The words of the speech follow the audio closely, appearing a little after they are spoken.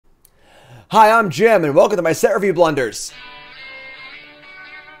Hi, I'm Jim, and welcome to my set review blunders.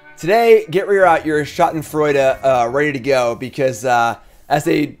 Today, get your Schadenfreude ready to go, because as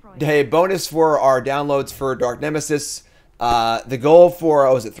a bonus for our downloads for Dark Nemesis, the goal for,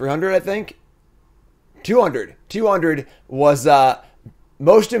 was it 300, I think? 200. 200 was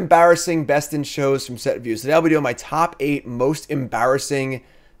most embarrassing best in shows from set reviews. Today I'll be doing my top 8 most embarrassing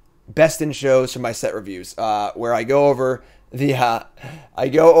best in shows from my set reviews, where I go over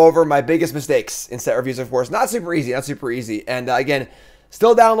my biggest mistakes in set reviews, of course. Not super easy. And again,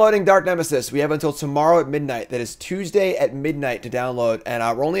 still downloading Dark Nemesis. We have until tomorrow at midnight. That is Tuesday at midnight to download, and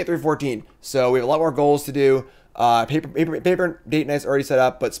we're only at 314, so we have a lot more goals to do. Paper date night's already set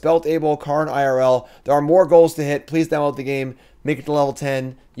up, but Spelltable, Karn IRL, there are more goals to hit. Please download the game, make it to level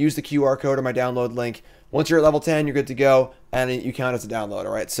 10, use the QR code or my download link. Once you're at level 10, you're good to go, and you count as a download.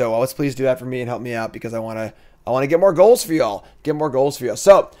 All right, so let's please do that for me and help me out, because I want to get more goals for y'all.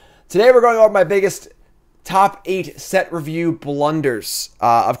 So today we're going over my biggest top 8 set review blunders.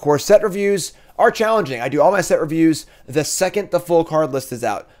 Of course, set reviews are challenging. I do all my set reviews the second the full card list is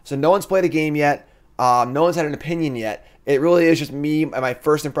out. So no one's played a game yet. No one's had an opinion yet. It really is just me and my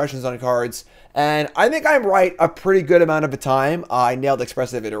first impressions on cards. And I think I'm right a pretty good amount of the time. I nailed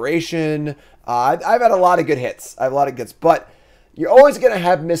expressive iteration. I've had a lot of good hits. But you're always going to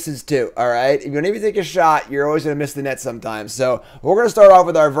have misses too, all right? If you don't even take a shot, you're always going to miss the net sometimes. So we're going to start off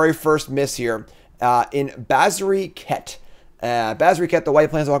with our very first miss here in Basri Ket. Basri Ket, the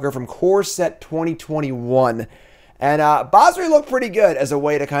White Planeswalker from Core Set 2021. And Basri looked pretty good as a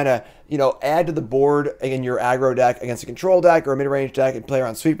way to kind of, add to the board in your aggro deck against a control deck or a mid-range deck and play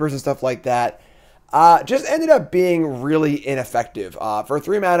around sweepers and stuff like that. Just ended up being really ineffective. For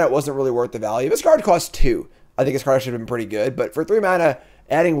 3 mana, it wasn't really worth the value. This card costs 2. I think his card should have been pretty good, but for 3 mana,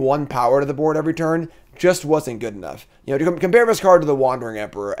 adding 1 power to the board every turn just wasn't good enough. To compare this card to the Wandering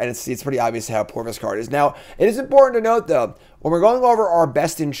Emperor, and it's pretty obvious how poor this card is. Now, it is important to note, though, when we're going over our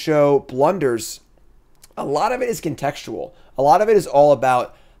best in show blunders, a lot of it is contextual. A lot of it is all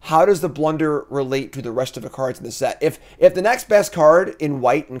about how does the blunder relate to the rest of the cards in the set. If the next best card in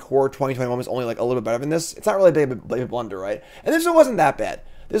White in Core 2021 was only like a little bit better than this, it's not really a big blunder, right? And this one wasn't that bad.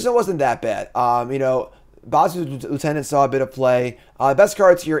 Basri's Lieutenant saw a bit of play. Best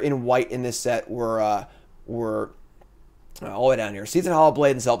cards here in White in this set were all the way down here. Season Hollow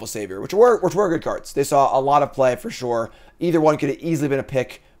Blade and Selfless Savior, which were good cards. They saw a lot of play for sure. Either one could have easily been a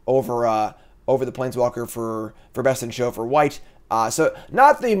pick over the Planeswalker for best in show for White. So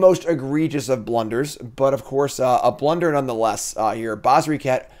not the most egregious of blunders, but of course a blunder nonetheless here. Basri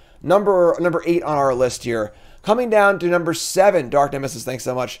Ket, number 8 on our list here. Coming down to number 7, Dark Nemesis, thanks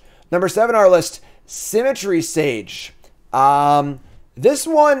so much. Number 7 on our list, Symmetry Sage. This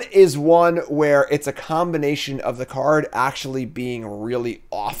one is one where it's a combination of the card actually being really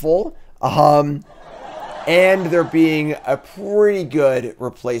awful, and there being a pretty good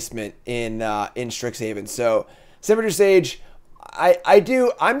replacement in Strixhaven. So Symmetry Sage,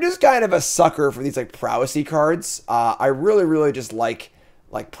 I'm just kind of a sucker for these like prowessy cards. I really just like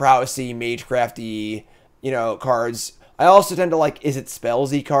prowessy, magecrafty, cards. I also tend to like Is It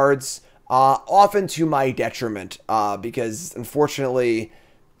Spellsy cards. Often to my detriment, because unfortunately,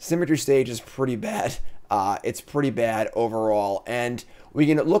 Symmetry Sage is pretty bad. It's pretty bad overall, and we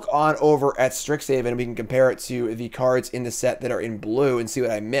can look on over at Strixhaven and we can compare it to the cards in the set that are in blue and see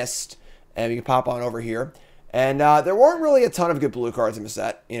what I missed. And we can pop on over here, and there weren't really a ton of good blue cards in the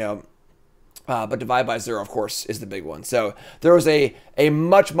set, but Divide by Zero, of course, is the big one. So there was a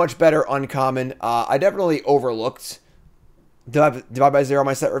much better uncommon. I definitely overlooked Divide by Zero in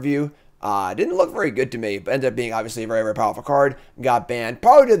my set review. Didn't look very good to me, but ended up being obviously a very powerful card. Got banned,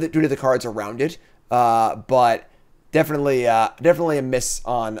 probably due to the cards around it, but definitely a miss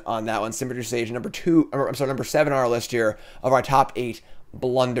on that one. Symmetry Sage, number 7 on our list here of our top 8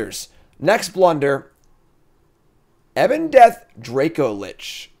 blunders. Next blunder, Ebon Death Draco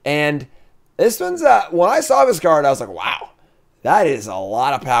Lich, and this one's when I saw this card, I was like, wow, that is a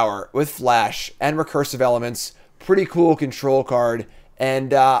lot of power with flash and recursive elements. Pretty cool control card.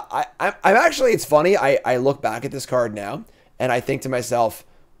 And I'm actually, it's funny, I look back at this card now, and I think to myself,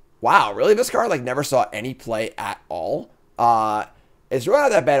 wow, really, this card like never saw any play at all? It's really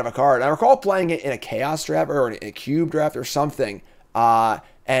not that bad of a card. I recall playing it in a Chaos draft or in a Cube draft or something,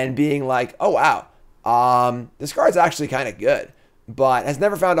 and being like, oh wow, this card's actually kind of good, but has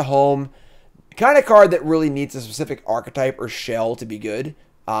never found a home. Kind of card that really needs a specific archetype or shell to be good,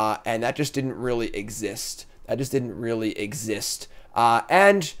 and that just didn't really exist.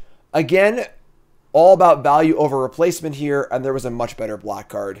 And again, all about value over replacement here, and there was a much better black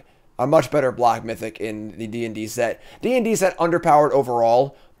card a much better black mythic in the D&D set. D&D set underpowered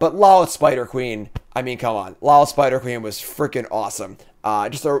overall, but Lilith Spider Queen, I mean, come on. Lilith Spider Queen was freaking awesome.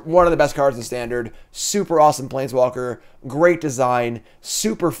 Just one of the best cards in Standard. Super awesome Planeswalker. Great design.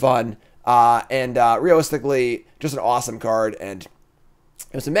 Super fun. And realistically, just an awesome card. And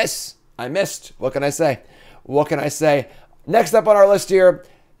it was a miss. I missed. What can I say? What can I say? Next up on our list here,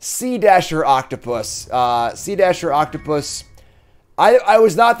 Sea Dasher Octopus. Sea Dasher Octopus. I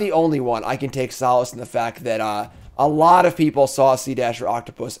was not the only one. I can take solace in the fact that a lot of people saw Sea Dasher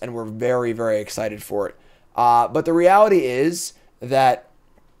Octopus and were very, very excited for it. But the reality is that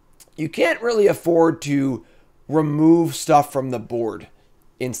you can't really afford to remove stuff from the board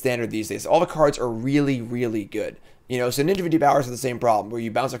in Standard these days. All the cards are really, really good. You know, so Ninja 50 Powers are the same problem, where you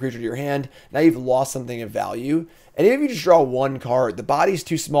bounce a creature to your hand, now you've lost something of value. And even if you just draw one card, the body's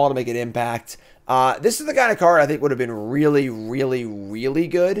too small to make an impact. This is the kind of card I think would have been really, really, really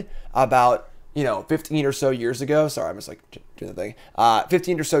good about, 15 or so years ago. Sorry, I'm just like doing the thing.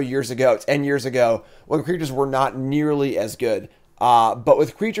 15 or so years ago, 10 years ago, when creatures were not nearly as good. But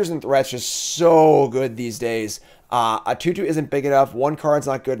with creatures and threats just so good these days, a 2/2 isn't big enough, one card's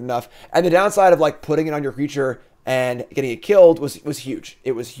not good enough, and the downside of like putting it on your creature and getting it killed was huge.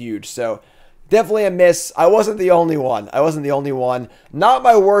 It was huge. So definitely a miss. I wasn't the only one. Not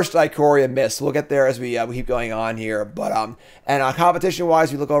my worst Ikoria miss. We'll get there as we keep going on here. But and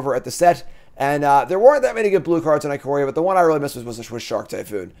competition-wise, we look over at the set, and there weren't that many good blue cards in Ikoria, but the one I really missed was Shark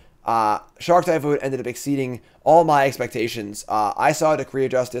Typhoon. Shark Typhoon ended up exceeding all my expectations. I saw Decree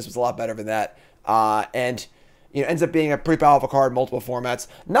of Justice was a lot better than that, and ends up being a pretty powerful card in multiple formats.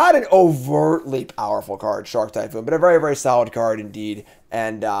 Not an overtly powerful card, Shark Typhoon, but a very, very solid card indeed.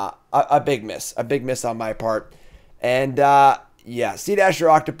 And a big miss on my part. And yeah, Sea Dasher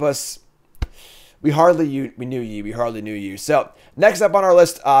Octopus. We hardly knew you. So next up on our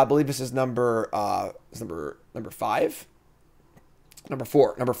list, I believe this is number 5. Number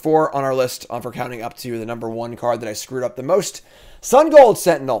 4 on our list for counting up to the number 1 card that I screwed up the most, Sun Gold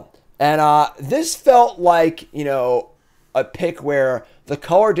Sentinel. And this felt like, a pick where the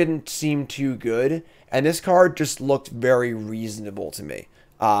color didn't seem too good, and this card just looked very reasonable to me.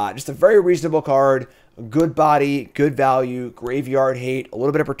 Just a very reasonable card, good body, good value, graveyard hate, a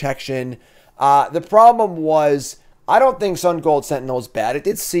little bit of protection. The problem was, I don't think Sun Gold Sentinel is bad. It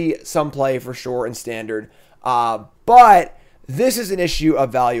did see some play for sure in Standard, but this is an issue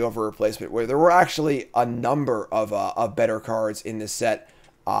of value over replacement, where there were actually a number of better cards in this set.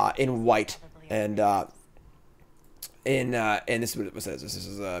 In white, and this is what says. This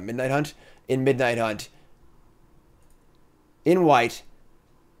is Midnight Hunt. In Midnight Hunt, in white,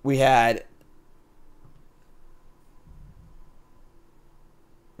 we had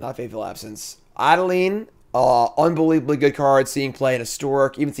not Fateful Absence, Adeline, unbelievably good card. Seeing play in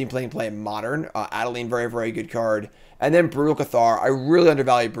Historic, even seeing play in Modern. Adeline, very, very good card, and then Brutal Cathar. I really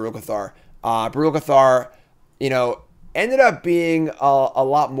undervalued Brutal Cathar. Brutal Cathar, ended up being a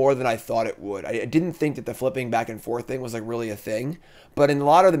lot more than I thought it would. I didn't think that the flipping back and forth thing was like really a thing, but in a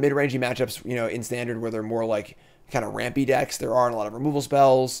lot of the mid-rangey matchups, in Standard where they're more like kind of rampy decks, there aren't a lot of removal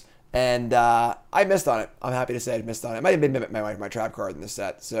spells, and I missed on it. I'm happy to say I missed on it. It might have been my trap card in this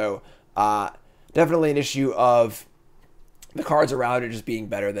set, so definitely an issue of the cards around it just being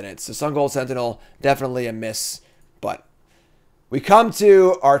better than it. So Sun Gold Sentinel, definitely a miss, but we come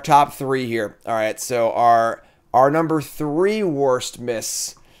to our top 3 here. All right, so our number 3 worst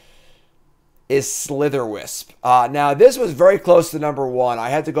miss is Slitherwisp. Now, this was very close to number 1. I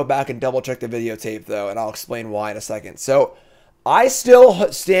had to go back and double-check the videotape, though, and I'll explain why in a second. So, I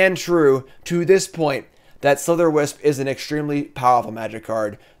still stand true to this point that Slitherwisp is an extremely powerful Magic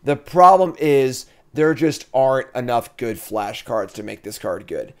card. The problem is there just aren't enough good flash cards to make this card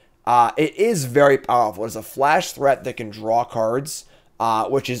good. It is very powerful. It's a flash threat that can draw cards,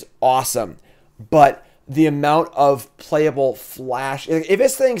 which is awesome. But the amount of playable flash, if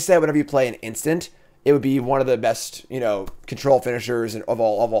this thing said whenever you play an instant, it would be one of the best, control finishers of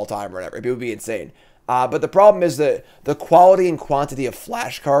all time or whatever. It would be insane. But the problem is that the quality and quantity of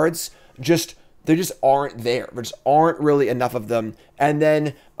flash cards they just aren't there. There just aren't really enough of them. And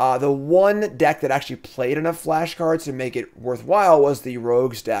then the one deck that actually played enough flash cards to make it worthwhile was the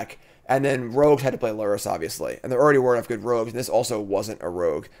Rogues deck. And then Rogues had to play Lurrus, obviously. And there already were enough good Rogues, and this also wasn't a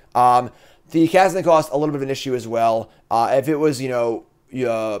Rogue. The casting cost, a little bit of an issue as well. If it was,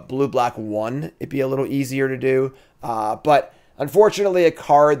 blue-black 1, it'd be a little easier to do. But unfortunately, a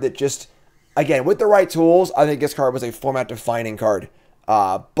card that just, again, with the right tools, I think this card was a format-defining card.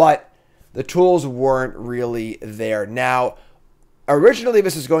 But the tools weren't really there. Now, originally,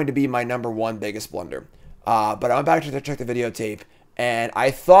 this was going to be my number 1 biggest blunder. But I went back to check the videotape, and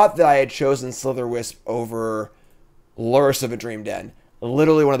I thought that I had chosen Slither-Wisp over Lurrus of a Dream Den.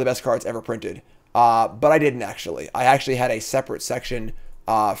 Literally one of the best cards ever printed. But I didn't actually. I actually had a separate section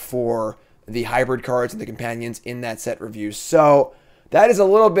for the hybrid cards and the companions in that set review. So that is a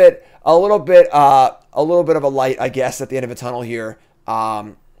little bit of a light, I guess, at the end of a tunnel here.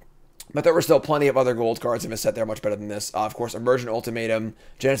 But there were still plenty of other gold cards in the set that are much better than this. Of course, Immersion Ultimatum,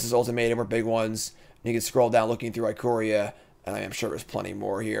 Genesis Ultimatum were big ones. You can scroll down looking through Ikoria, and I'm sure there's plenty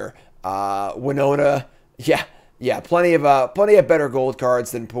more here. Winona, yeah, plenty of better gold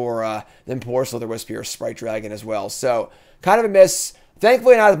cards than poor Slither-Wisp here, Sprite Dragon as well. So kind of a miss.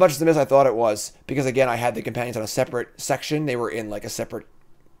 Thankfully, not as much as a miss I thought it was, because again, I had the companions on a separate section. They were in like a separate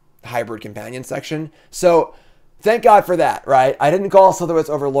hybrid companion section. So thank God for that, right? I didn't call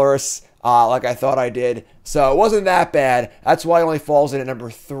Slither-Wisp over Lurrus like I thought I did. So it wasn't that bad. That's why it only falls in at number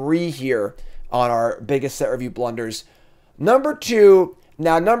 3 here on our biggest set review blunders. Number 2,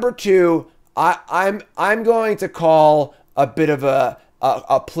 I'm going to call a bit of a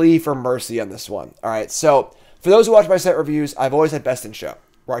plea for mercy on this one. All right, so for those who watch my set reviews, I've always had Best in Show,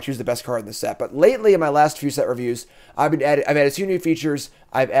 where I choose the best card in the set. But lately, in my last few set reviews, I've added 2 new features.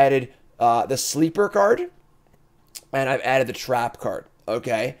 I've added the Sleeper card, and I've added the Trap card.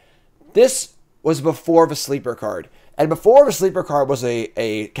 Okay, this was before the Sleeper card, and before the Sleeper card was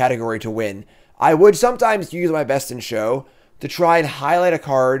a category to win, I would sometimes use my Best in Show to try and highlight a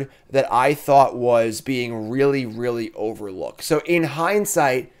card that I thought was being really, really overlooked. So in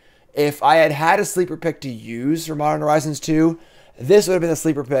hindsight, if I had had a sleeper pick to use for Modern Horizons 2, this would have been the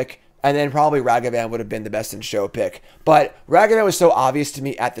sleeper pick, and then probably Ragavan would have been the Best in Show pick. But Ragavan was so obvious to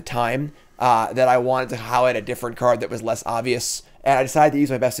me at the time that I wanted to highlight a different card that was less obvious, and I decided to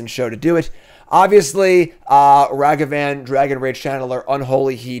use my Best in Show to do it. Obviously, Ragavan, Dragon Rage Channeler,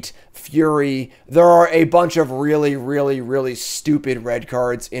 Unholy Heat, Fury. There are a bunch of really, really, really stupid red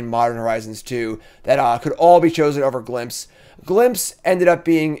cards in Modern Horizons 2 that could all be chosen over Glimpse. Glimpse ends up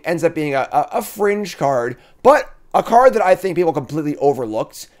being a fringe card, but a card that I think people completely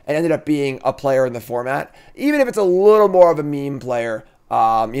overlooked and ended up being a player in the format. Even if it's a little more of a meme player,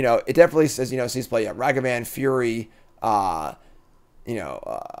 it definitely says, sees play. Yeah, Ragavan, Fury,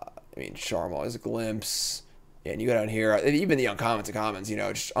 Charmal is a Glimpse. Yeah, and you go down here, even the uncommons and commons,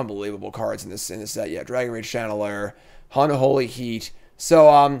 just unbelievable cards in this set. Yeah, Dragon Rage Channeler, Unholy Heat.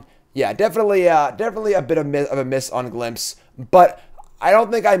 So, yeah, definitely a bit of a miss on Glimpse, but I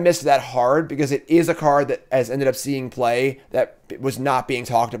don't think I missed that hard because it is a card that has ended up seeing play that was not being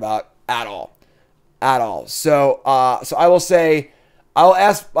talked about at all. So I will say,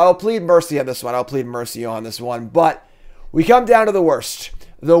 I'll plead mercy on this one. I'll plead mercy on this one, but we come down to the worst.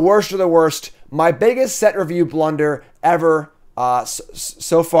 The worst of the worst. My biggest set review blunder ever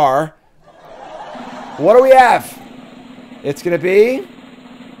so far. What do we have? It's going to be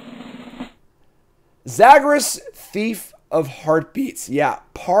Zagreus, Thief of Heartbeats. Yeah,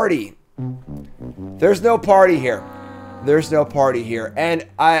 party. There's no party here. And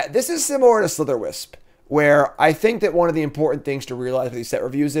this is similar to Slither-Wisp, where I think that one of the important things to realize with these set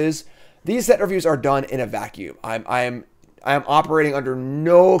reviews is these set reviews are done in a vacuum. I am operating under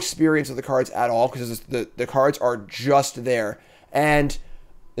no experience with the cards at all because the cards are just there. And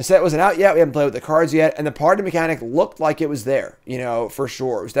the set wasn't out yet. We haven't played with the cards yet. And the party mechanic looked like it was there, for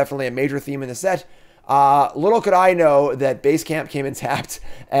sure. It was definitely a major theme in the set. Little could I know that Base Camp came in tapped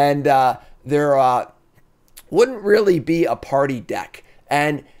and there wouldn't really be a party deck.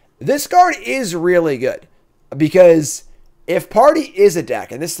 And this card is really good because if party is a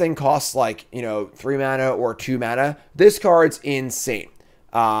deck, and this thing costs like, 3 mana or 2 mana, this card's insane.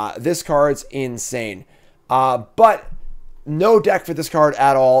 But no deck for this card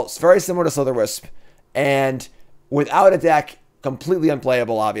at all. It's very similar to Slither-Wisp. And without a deck, completely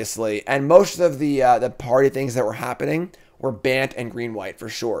unplayable, obviously. And most of the party things that were happening were Bant and green-white for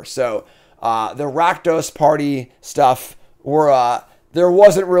sure. So the Rakdos party stuff were... there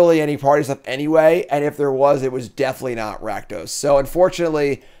wasn't really any party stuff anyway, and if there was, it was definitely not Rakdos. So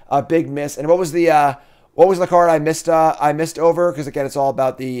unfortunately, a big miss. And what was the card I missed? I missed over because again, it's all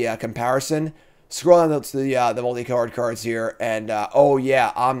about the comparison. Scroll down to the multicolored cards here, and oh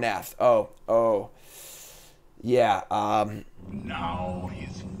yeah, Omnath. Oh yeah. Now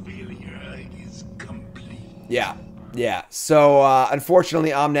his failure is complete. Yeah. So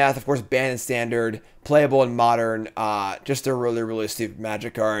unfortunately, Omnath, of course, banned in Standard. Playable in Modern, just a really, really stupid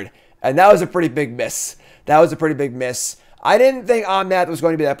Magic card. And that was a pretty big miss. I didn't think Omnath was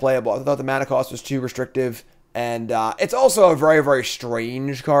going to be that playable. I thought the mana cost was too restrictive. And it's also a very, very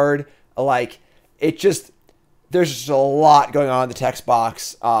strange card. Like, there's just a lot going on in the text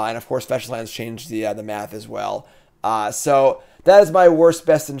box. And of course, Fetch Lands changed the math as well. So that is my worst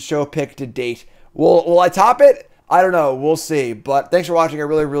best in show pick to date. Will I top it? I don't know. We'll see. But thanks for watching. I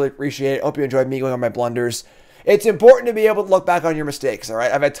really, really appreciate it. Hope you enjoyed me going on my blunders. It's important to be able to look back on your mistakes, all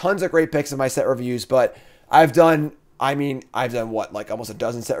right? I've had tons of great picks in my set reviews, but I've done what, like almost a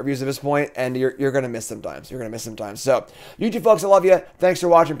dozen set reviews at this point, and you're going to miss sometimes. You're going to miss sometimes. So, YouTube folks, I love you. Thanks for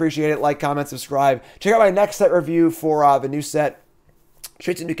watching. Appreciate it. Like, comment, subscribe. Check out my next set review for the new set.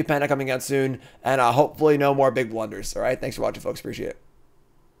 Streets of New Capenna coming out soon, and hopefully no more big blunders. All right? Thanks for watching, folks. Appreciate it.